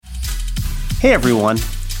Hey everyone,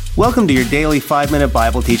 welcome to your daily 5-minute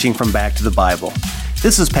Bible teaching from Back to the Bible.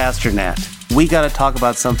 This is Pastor Nat. We got to talk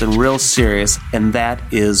about something real serious, and that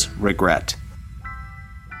is regret.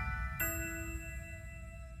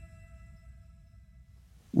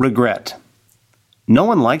 Regret. No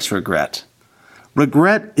one likes regret.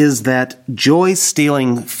 Regret is that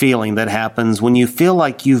joy-stealing feeling that happens when you feel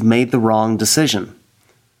like you've made the wrong decision.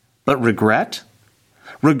 But regret?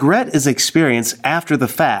 Regret is experienced after the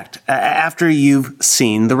fact, after you've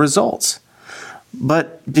seen the results.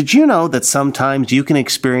 But did you know that sometimes you can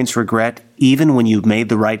experience regret even when you've made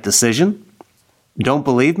the right decision? Don't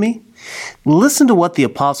believe me? Listen to what the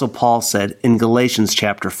Apostle Paul said in Galatians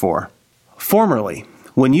chapter 4. Formerly,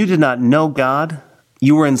 when you did not know God,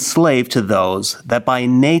 you were enslaved to those that by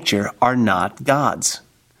nature are not God's.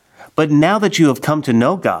 But now that you have come to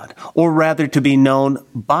know God, or rather to be known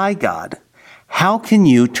by God, how can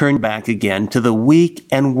you turn back again to the weak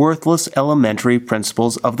and worthless elementary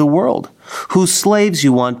principles of the world, whose slaves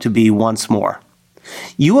you want to be once more?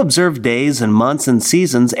 You observe days and months and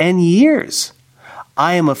seasons and years.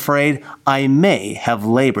 I am afraid I may have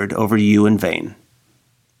labored over you in vain.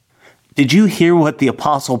 Did you hear what the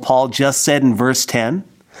Apostle Paul just said in verse 10?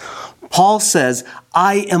 Paul says,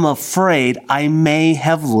 I am afraid I may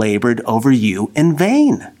have labored over you in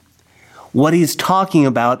vain. What he's talking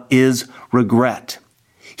about is regret.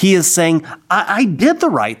 He is saying, I did the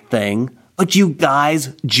right thing, but you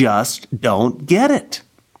guys just don't get it.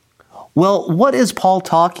 Well, what is Paul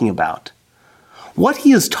talking about? What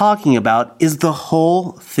he is talking about is the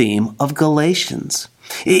whole theme of Galatians.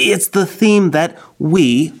 It's the theme that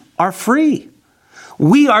we are free.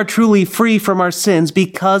 We are truly free from our sins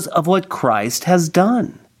because of what Christ has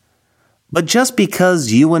done. But just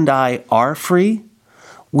because you and I are free,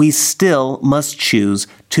 we still must choose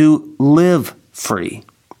to live free.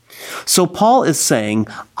 So Paul is saying,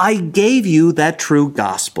 I gave you that true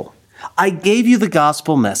gospel. I gave you the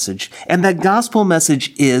gospel message, and that gospel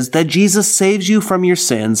message is that Jesus saves you from your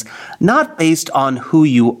sins, not based on who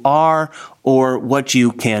you are or what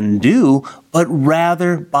you can do, but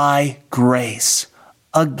rather by grace,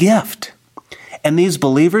 a gift. And these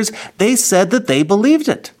believers, they said that they believed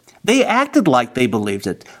it. They acted like they believed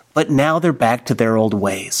it. But now they're back to their old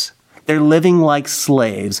ways. They're living like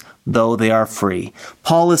slaves, though they are free.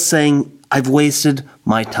 Paul is saying, I've wasted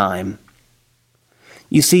my time.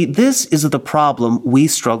 You see, this is the problem we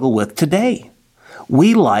struggle with today.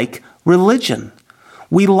 We like religion.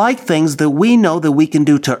 We like things that we know that we can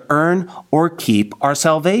do to earn or keep our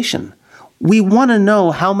salvation. We want to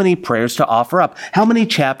know how many prayers to offer up, how many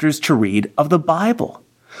chapters to read of the Bible.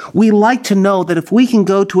 We like to know that if we can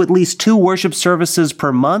go to at least 2 worship services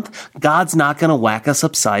per month, God's not going to whack us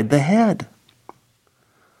upside the head.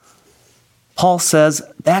 Paul says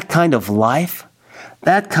that kind of life,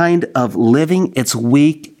 that kind of living, it's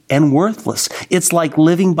weak and worthless. It's like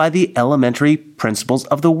living by the elementary principles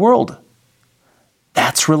of the world.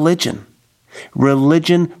 That's religion.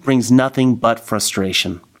 Religion brings nothing but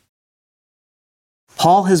frustration.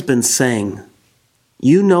 Paul has been saying,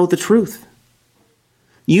 you know the truth.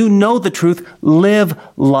 You know the truth. Live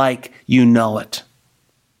like you know it.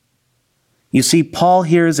 You see, Paul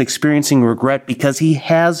here is experiencing regret because he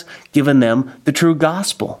has given them the true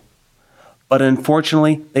gospel. But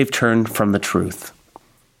unfortunately, they've turned from the truth.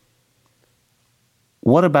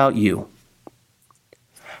 What about you?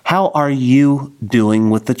 How are you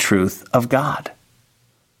doing with the truth of God?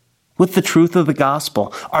 With the truth of the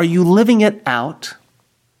gospel? Are you living it out?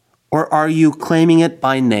 Or are you claiming it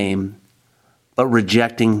by name, but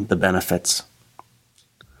rejecting the benefits?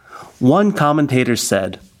 One commentator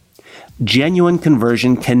said, genuine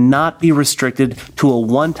conversion cannot be restricted to a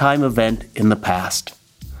one-time event in the past.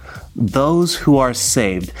 Those who are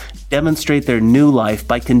saved demonstrate their new life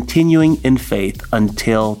by continuing in faith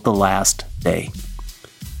until the last day.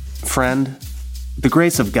 Friend, the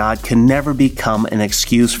grace of God can never become an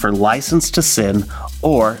excuse for license to sin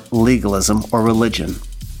or legalism or religion.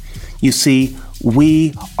 You see,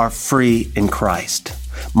 we are free in Christ.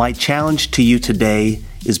 My challenge to you today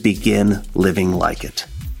is begin living like it.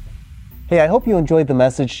 Hey, I hope you enjoyed the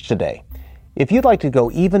message today. If you'd like to go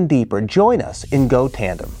even deeper, join us in Go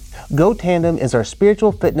Tandem. Go Tandem is our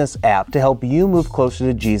spiritual fitness app to help you move closer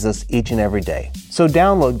to Jesus each and every day. So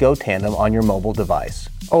download Go Tandem on your mobile device.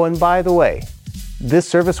 Oh, and by the way, this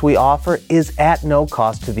service we offer is at no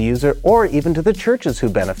cost to the user or even to the churches who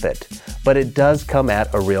benefit, but it does come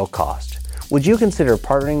at a real cost. Would you consider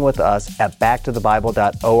partnering with us at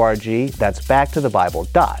backtothebible.org? That's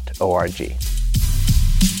backtothebible.org.